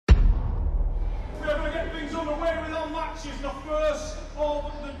match is the first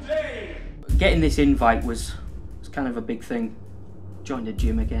of the day. Getting this invite was kind of a big thing. Join the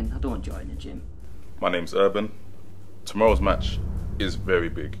gym again. I don't join the gym. My name's Urban. Tomorrow's match is very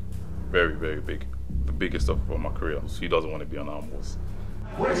big. Very, very big. The biggest of my career. So he doesn't want to be on Arm Wars.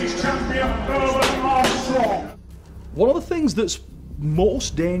 British champion Urban Armstrong. One of the things that's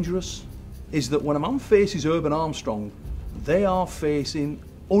most dangerous is that when a man faces Urban Armstrong, they are facing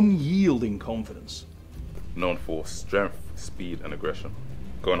unyielding confidence. Known for strength, speed and aggression.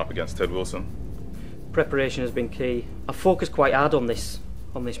 Going up against Ted Wilson. Preparation has been key. I've focused quite hard on this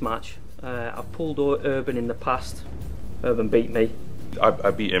match. I've pulled Urban in the past. Urban beat me.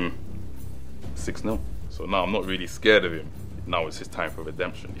 I beat him 6-0. So now I'm not really scared of him. Now it's his time for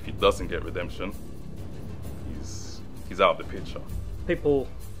redemption. If he doesn't get redemption, he's out of the picture. People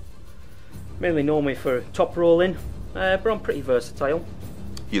mainly know me for top rolling, but I'm pretty versatile.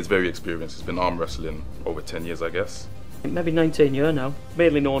 He is very experienced. He's been arm wrestling over 10 years, I guess. Maybe 19 years now.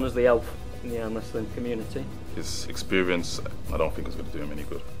 Mainly known as the Elf in the arm wrestling community. His experience, I don't think is going to do him any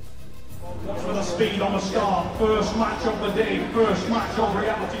good. Watch for the speed on the start. First match of the day. First match of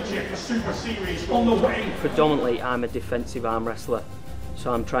Reality Check, the Super Series on the way. Predominantly, I'm a defensive arm wrestler,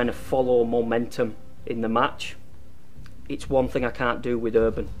 so I'm trying to follow momentum in the match. It's one thing I can't do with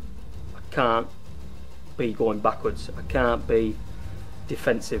Urban. I can't be going backwards. I can't be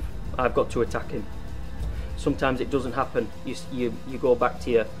defensive. I've got to attack him. Sometimes it doesn't happen. You go back to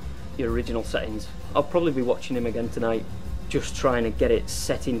your original settings. I'll probably be watching him again tonight, just trying to get it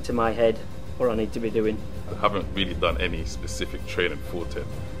set into my head what I need to be doing. I haven't really done any specific training for Ted.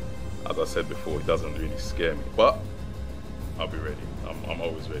 As I said before, he doesn't really scare me, but I'll be ready. I'm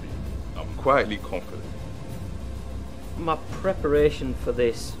always ready. I'm quietly confident. My preparation for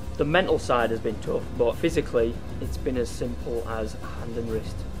this, the mental side has been tough, but physically it's been as simple as hand and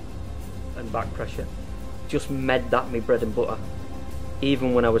wrist and back pressure. Just made that my bread and butter.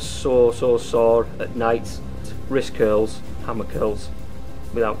 Even when I was so sore at nights, wrist curls, hammer curls,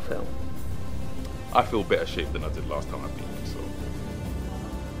 without fail. I feel better shape than I did last time I beat him, so.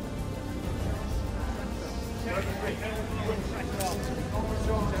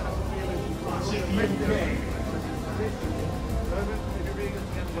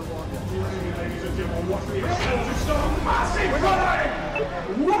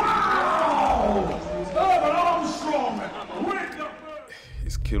 Wow! Urban Armstrong with the...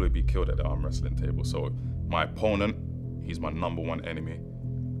 His kill would be killed at the arm wrestling table, so my opponent, he's my #1 enemy.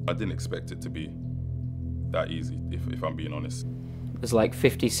 I didn't expect it to be that easy, if I'm being honest. There's like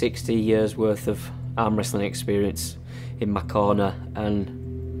 50-60 years worth of arm wrestling experience in my corner,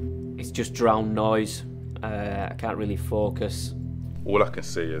 and it's just drowned noise. I can't really focus. All I can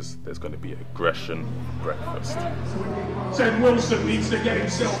say is there's going to be aggression breakfast. Ted Wilson needs to get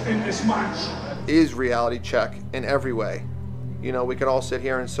himself in this match. Is Reality Check in every way. You know, we can all sit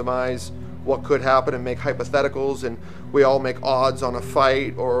here and surmise what could happen and make hypotheticals, and we all make odds on a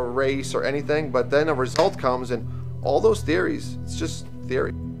fight or a race or anything, but then a result comes and all those theories, it's just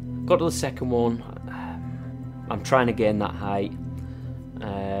theory. Got to the second one, I'm trying to gain that height,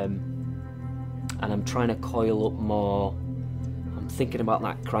 and I'm trying to coil up more. I'm thinking about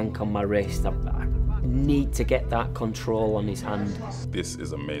that crank on my wrist. I need to get that control on his hand. This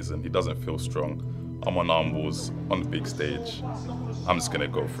is amazing. He doesn't feel strong. I'm on Arm Wars on the big stage. I'm just gonna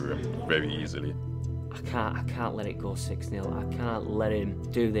go through him very easily. I can't let it go 6-0. I can't let him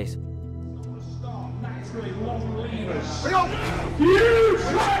do this. Naturally long levers. Huge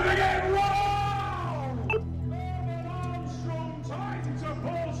drive again. Wow! Urban Armstrong time to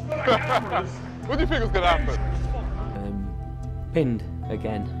pause for the cameras. What do you think was gonna happen? Pinned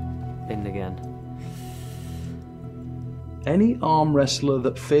again. Any arm wrestler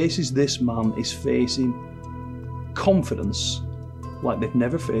that faces this man is facing confidence like they've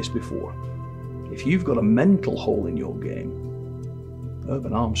never faced before. If you've got a mental hole in your game,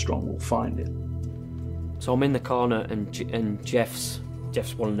 Urban Armstrong will find it. So I'm in the corner, and Jeff's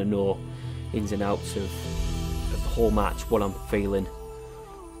wanting to know ins and outs of the whole match, what I'm feeling,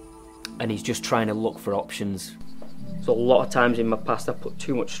 and he's just trying to look for options. So a lot of times in my past I put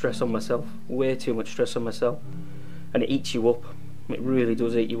too much stress on myself, way too much stress on myself, and it eats you up. It really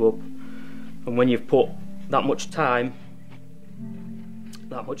does eat you up. And when you've put that much time,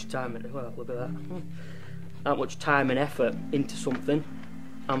 well, look at that, that much time and effort into something,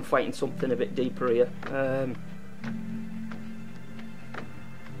 I'm fighting something a bit deeper here.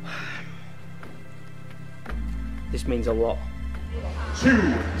 This means a lot.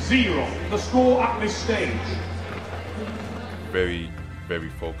 2-0, the score at this stage. Very, very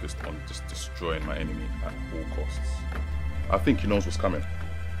focused on just destroying my enemy at all costs. I think he knows what's coming.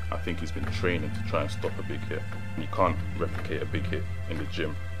 I think he's been training to try and stop a big hit. You can't replicate a big hit in the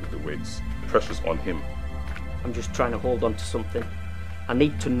gym with the weights. The pressure's on him. I'm just trying to hold on to something. I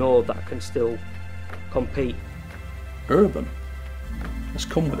need to know that I can still compete. Urban has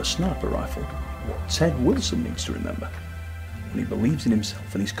come with a sniper rifle. What Ted Wilson needs to remember, when he believes in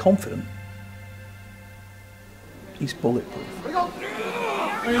himself and he's confident, he's bulletproof. Winner!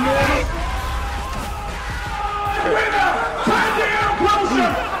 Nathaniel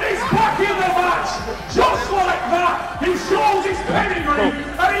Wilson is back in the match! Just like that, he shows his pedigree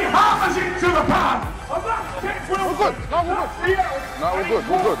and he hammers it to the pan! And that's Ted Wilson! We're good. No, we're good.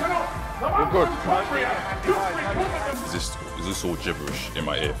 We're good. We're good. Is this all gibberish in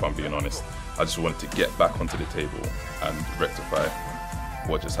my ear, if I'm being honest? I just wanted to get back onto the table and rectify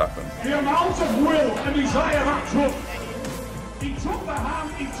what just happened. The amount of will and desire that took. He took the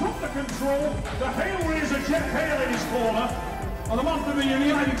hand, he took the control, the Hail Raiser Jet Hale in his corner, and the man from the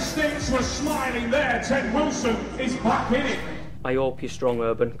United States was smiling there. Ted Wilson is back in it. I hope you're strong,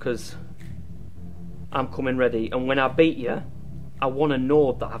 Urban, because I'm coming ready, and when I beat you, I want to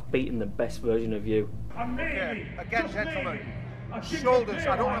know that I've beaten the best version of you. And maybe, again, gentlemen, shoulders,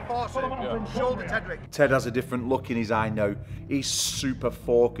 I don't want to force it. Shoulder, Tedrick. Ted has a different look in his eye now. He's super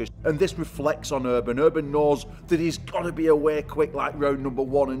focused, and this reflects on Urban. Urban knows that he's got to be away quick like round number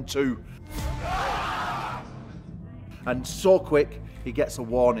 1 and 2. And so quick, he gets a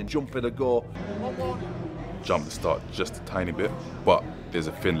warning, jumping a go. Jump the start just a tiny bit, but there's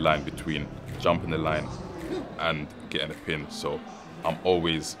a thin line between jumping the line and getting a pin, so I'm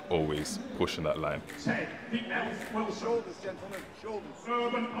always pushing that line. Ted, the Elf Wilson. Shoulders, gentlemen, shoulders.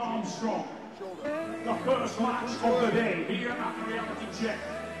 Urban Armstrong. The first match of the day here at the reality check.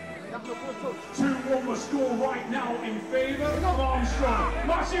 2-1 the score right now in favour of Armstrong.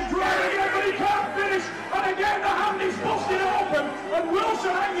 Massive drive again, but he can't finish. And again the hand is busted open. And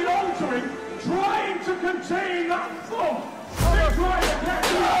Wilson hanging on to him, trying to contain that thump. Big drive again, to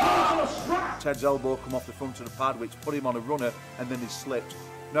the strap. Ted's elbow come off the front of the pad, which put him on a runner, and then he slipped.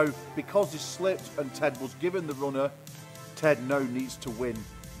 Now, because he slipped and Ted was given the runner, Ted now needs to win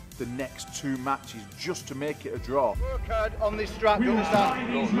the next 2 matches just to make it a draw. Work hard on this strap, We you will tie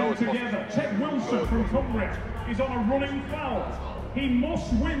understand? these men together. Ted Wilson from Kumi is on a running foul. He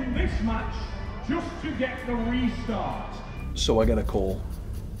must win this match just to get the restart. So I get a call,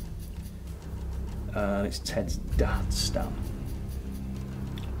 and it's Ted's dad, Stan.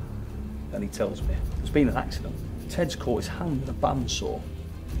 And he tells me there's been an accident. Ted's caught his hand with a bandsaw,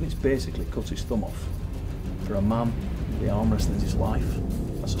 and it's basically cut his thumb off. For a man, the arm wrestling is his life.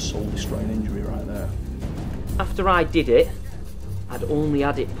 That's a soul-destroying injury right there. After I did it, I'd only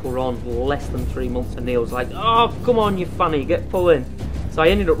had it put on less than 3 months, and Neil was like, "Oh, come on, you fanny, get pulling." So I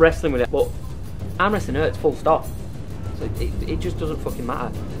ended up wrestling with it, but arm wrestling hurts full stop. So it just doesn't fucking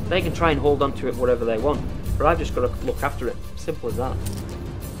matter. They can try and hold on to it whatever they want, but I've just got to look after it. Simple as that.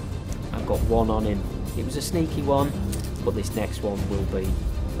 I've got one on him. It was a sneaky one, but this next one will be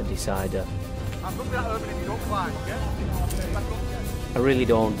a decider. I'm looking at Urban if you don't climb, okay? I really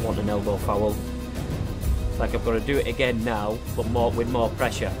don't want an elbow foul. It's like I've got to do it again now, but with more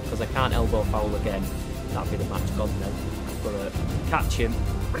pressure, because I can't elbow foul again. That'd be the match gone then. I've got to catch him,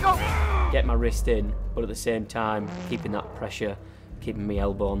 get my wrist in, but at the same time, keeping that pressure, keeping my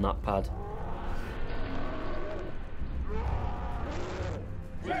elbow on that pad.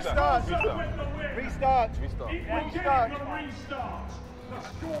 Restart. Restart. If we get the restart, the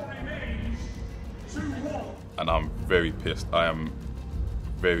score remains 2-1. And I'm very pissed. I am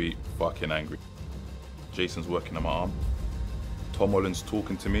very fucking angry. Jason's working on my arm. Tom Holland's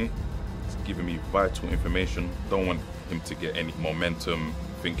talking to me. He's giving me vital information. Don't want him to get any momentum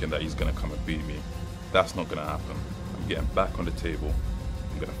thinking that he's gonna come and beat me. That's not gonna happen. I'm getting back on the table.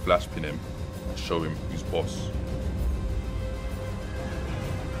 I'm gonna flash pin him and show him who's boss.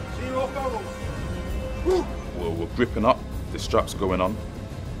 We're gripping up, the strap's going on,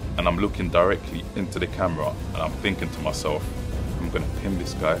 and I'm looking directly into the camera, and I'm thinking to myself, I'm gonna pin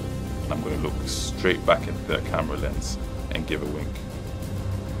this guy, and I'm gonna look straight back into the camera lens and give a wink.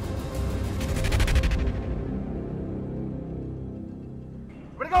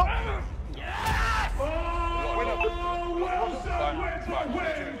 Ready, go!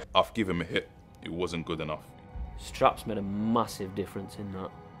 I've given him a hit, it wasn't good enough. Straps made a massive difference in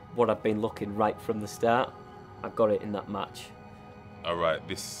that. What I've been looking right from the start, I got it in that match. All right,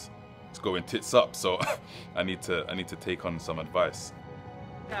 this is going tits up, so I need to take on some advice.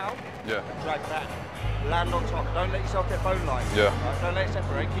 Now, Yeah. drag back. Land on top. Don't let yourself get bone line. Yeah. Right, don't let it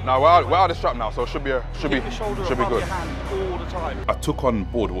separate. Keep, Now we're out of the strap now, so keep your shoulder should be above good. your hand all the time. I took on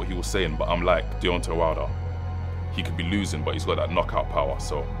board what he was saying, but I'm like Deontay Wilder. He could be losing, but he's got that knockout power,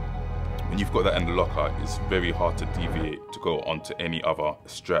 so when you've got that in the locker, it's very hard to deviate to go onto any other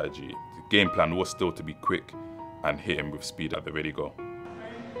strategy. The game plan was still to be quick and hit him with speed at the ready go.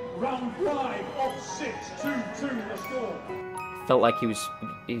 Round 5 of 6, 2-2 the score. Felt like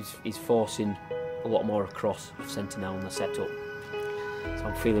he's forcing a lot more across of centre now on the setup. So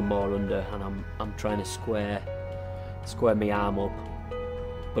I'm feeling more under, and I'm trying to square my arm up.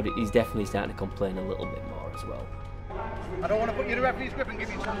 But he's definitely starting to complain a little bit more as well. I don't want to put you in the referee's grip and give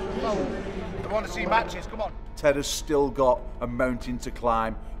you a chance to foul. I want to see matches, come on. Ted has still got a mountain to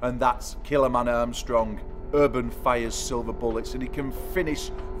climb, and that's Killerman Armstrong. Urban fires silver bullets, and he can finish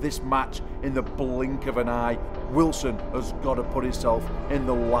this match in the blink of an eye. Wilson has got to put himself in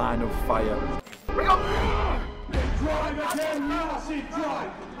the line of fire. Bring up! Drive again, massive drive.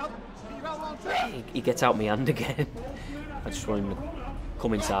 He gets out my hand again. I just want him to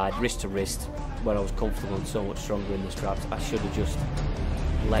come inside, wrist to wrist, where I was comfortable and so much stronger in the straps. I should have just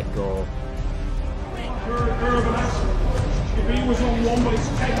let go. If he was on one, but it's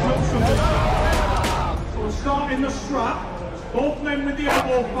 10 Wilson. So we're starting the strap. Both men with the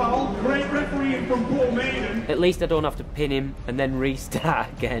elbow foul. Great refereeing from Paul Maiden. At least I don't have to pin him and then restart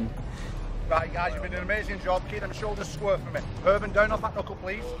again. Right guys, you've been doing an amazing job. Keep them shoulders square for me. Urban, down off that knuckle,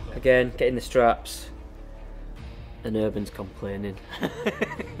 please. Again, getting the straps. And Urban's complaining.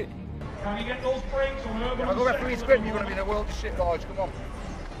 Can you get those breaks on Urban? If I go referee's grip, you're going to be in a world of shit, guys. Come on.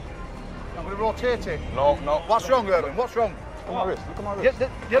 I'm going to rotate it. No. What's wrong, Urban? What's wrong? Look at my wrist, look at my wrist.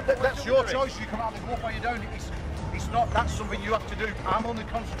 That's your choice. You come out and go while you're down. It's not, that's something you have to do. I'm only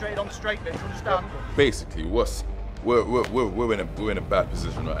concentrated on the straight bit, do you understand? Basically, we're in a bad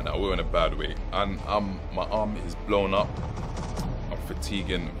position right now. We're in a bad way, and my arm is blown up. I'm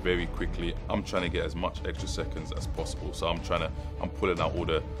fatiguing very quickly. I'm trying to get as much extra seconds as possible. So I'm pulling out all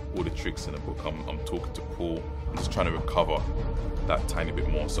the tricks in the book. I'm talking to Paul. I'm just trying to recover that tiny bit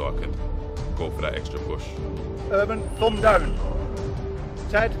more so I can go for that extra push. Urban, thumb down.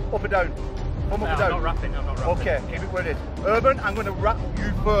 Ted, up and down. Thumb up and down. I'm not wrapping. Okay, keep it where it is. Urban, I'm going to wrap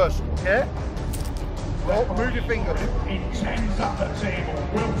you first, okay? Oh, move your fingers. Intense at the table.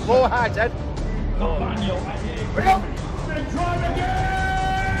 Wilson. Lower high, Ted. Nathaniel. Bring up. Then drive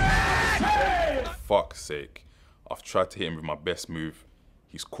again. Fuck's sake. I've tried to hit him with my best move.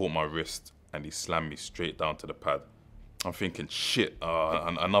 He's caught my wrist and he slammed me straight down to the pad. I'm thinking, shit,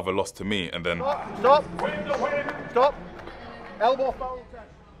 another loss to me, and then... Stop. Stop. Elbow foul, Ted.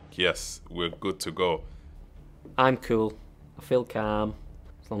 Yes, we're good to go. I'm cool. I feel calm.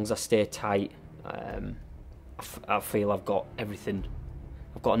 As long as I stay tight, I feel I've got everything.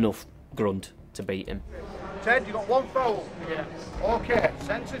 I've got enough grunt to beat him. Ted, you got one foul. Yeah. Okay,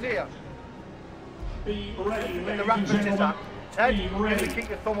 centred here. Be ready, The ladies rap and is gentlemen. that. Ted, Be you ready. keep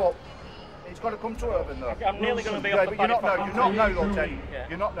your thumb up. It's got to come to Urban though. I'm nearly going to be Yeah, off the but you're not paddock. now. You're not now though, Ted. Yeah.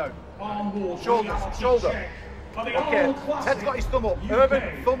 You're not now. Arm wall, Shoulder, reality shoulder. check. For the Okay, Arnold Classic, Ted's got his thumb up. UK.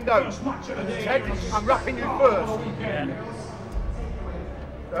 Urban, thumb down. First match of the day. Ted, I'm wrapping you first.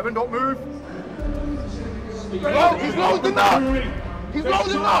 Urban, don't move. He's loading up! He's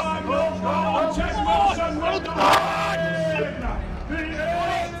loading up!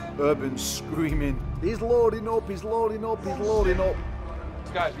 Urban's screaming. He's loading up, he's loading up, he's loading up.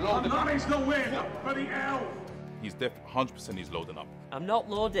 This guy's And loading up. that is the win for the Elf. He's 100% he's loading up. I'm not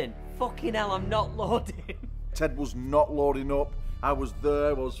loading. Fucking hell, I'm not loading. Ted was not loading up. I was there,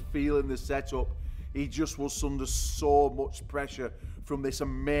 I was feeling the setup. He just was under so much pressure from this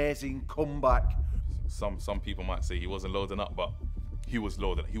amazing comeback. Some people might say he wasn't loading up, but he was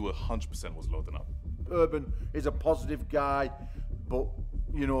loading. He 100% was loading up. Urban is a positive guy, but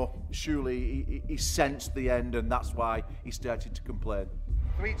you know, surely he sensed the end, and that's why he started to complain.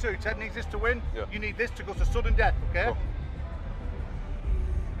 3-2. Ted needs this to win. Yeah. You need this to go to sudden death, okay? Oh.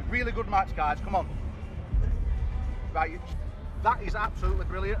 Really good match, guys. Come on. Right, that is absolutely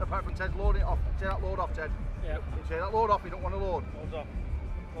brilliant. Apart from Ted's loading it off. Take that load off, Ted. Yeah. Take that load off. You don't want to load. Loads off.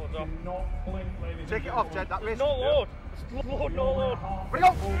 Loads off. Do not blink, ladies Take and it off, Ted. That wrist. No load. It's load, no load. Bring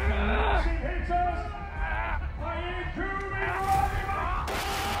up. Hitters. Ayeh, Kumi,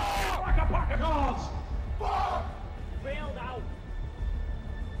 like a pack of cards. Bailed out.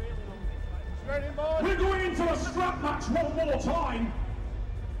 Straight in, boys. We're going into a strap match one more time.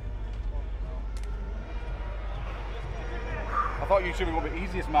 I thought you two were going to be the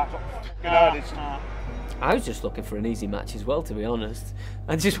easiest match. Get out of this. I was just looking for an easy match as well, to be honest.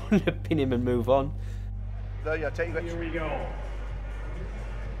 I just wanted to pin him and move on. There you go. Take your Here we go.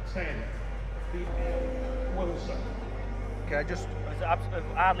 10. Wilson. Okay, just. There's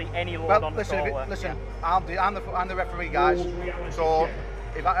hardly any load Well, on listen, the if floor. it, listen. I'm the referee, guys. So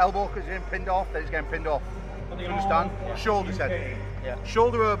if that elbow is getting pinned off, then it's getting pinned off. You understand? Shoulders, Ted. Yeah.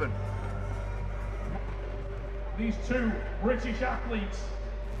 Shoulder Urban. these two British athletes.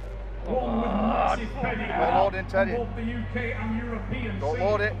 One with massive heading Don't load in, Teddy. both the UK and European Don't scene.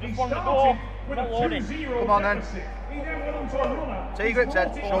 load it. He From the started door. with a Don't load it. 2-0 Come on, then. deficit. He then went on to a runner. Take your grip, Ted.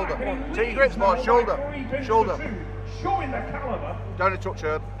 He's brought it Shoulder. back and he Take your leads grips, now boy. Shoulder. by 3 pins Shoulder. to 2, showing the calibre. Down a touch,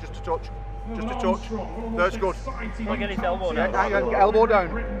 Herb. Just a touch. Just a touch. Armstrong, That's good. Look at his elbow now. Hang on, elbow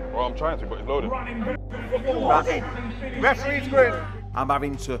down. Well, I'm trying to, but it's loaded. Referee's grin. I'm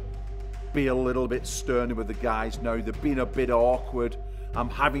having to be a little bit sterner with the guys now. They've been a bit awkward. I'm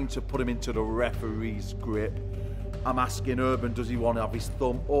having to put him into the referee's grip. I'm asking Urban, does he want to have his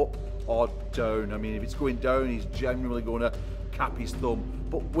thumb up or down? I mean, if it's going down, he's generally going to cap his thumb.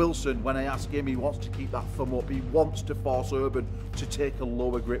 But Wilson, when I ask him, he wants to keep that thumb up. He wants to force Urban to take a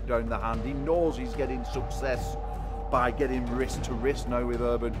lower grip down the hand. He knows he's getting success by getting wrist to wrist now with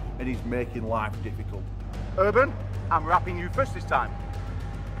Urban, and he's making life difficult. Urban, I'm wrapping you first this time.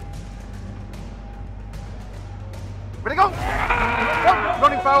 Ready, go!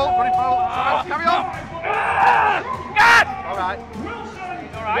 Running foul, running foul. Right, carry on. All right.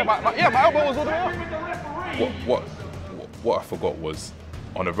 Yeah, my elbow was all the way up. What I forgot was,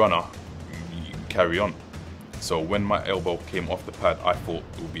 on a runner, you carry on. So when my elbow came off the pad, I thought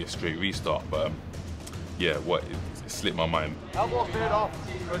it would be a straight restart, but yeah, it slipped my mind. Elbow cleared off.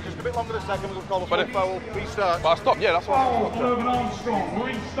 Just a bit longer than a second, we'll call a running foul, restart. But I stopped, yeah, that's why I stopped. Urban Armstrong,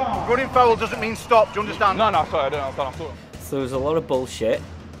 restart. Running foul doesn't mean stop, do you understand? No, sorry, I don't understand. I thought. So there's a lot of bullshit.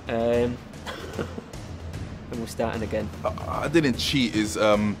 And we're starting again. I didn't cheat. Is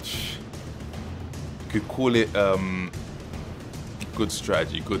you could call it good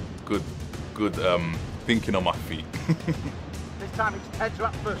strategy, good thinking on my feet. This time it's Ted's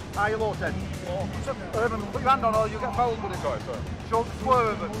wrap first. High or low, Ted? So, Urban, put your hand on or you'll get fouled with it. Sorry. Shoulder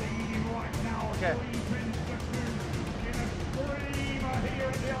swerve, Urban. Okay.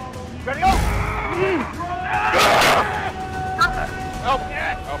 Ready, go!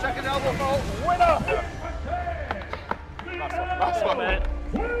 Second elbow foul, winner! That's one, man.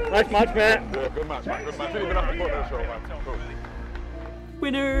 Nice match, mate. Yeah, good match, man. Good match. Really good after the show, man. Cool.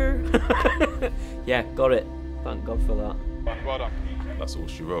 Winner! Yeah, got it. Thank God for that. Well done. That's all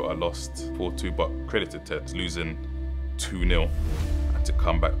she wrote. I lost 4-2, but credit to Ted. Losing 2-0 and to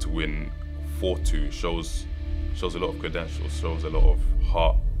come back to win 4-2 shows a lot of credentials, shows a lot of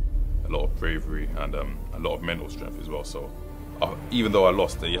heart, a lot of bravery, and a lot of mental strength as well. So even though I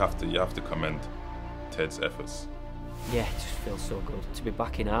lost, you have to commend Ted's efforts. Yeah, it just feels so good to be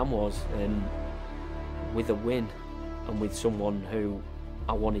back in Arm Wars and with a win and with someone who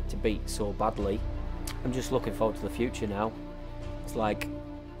I wanted to beat so badly. I'm just looking forward to the future now. It's like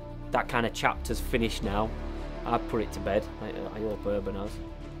that kind of chapter's finished now. I've put it to bed. I hope Urban has.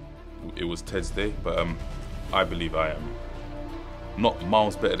 It was Ted's day, but I believe I am not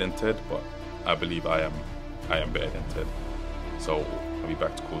miles better than Ted, but I believe I am better than Ted. So I'll be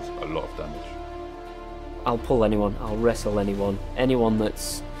back to cause a lot of damage. I'll pull anyone, I'll wrestle anyone. Anyone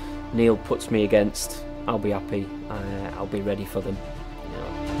that's Neil puts me against, I'll be happy. I'll be ready for them.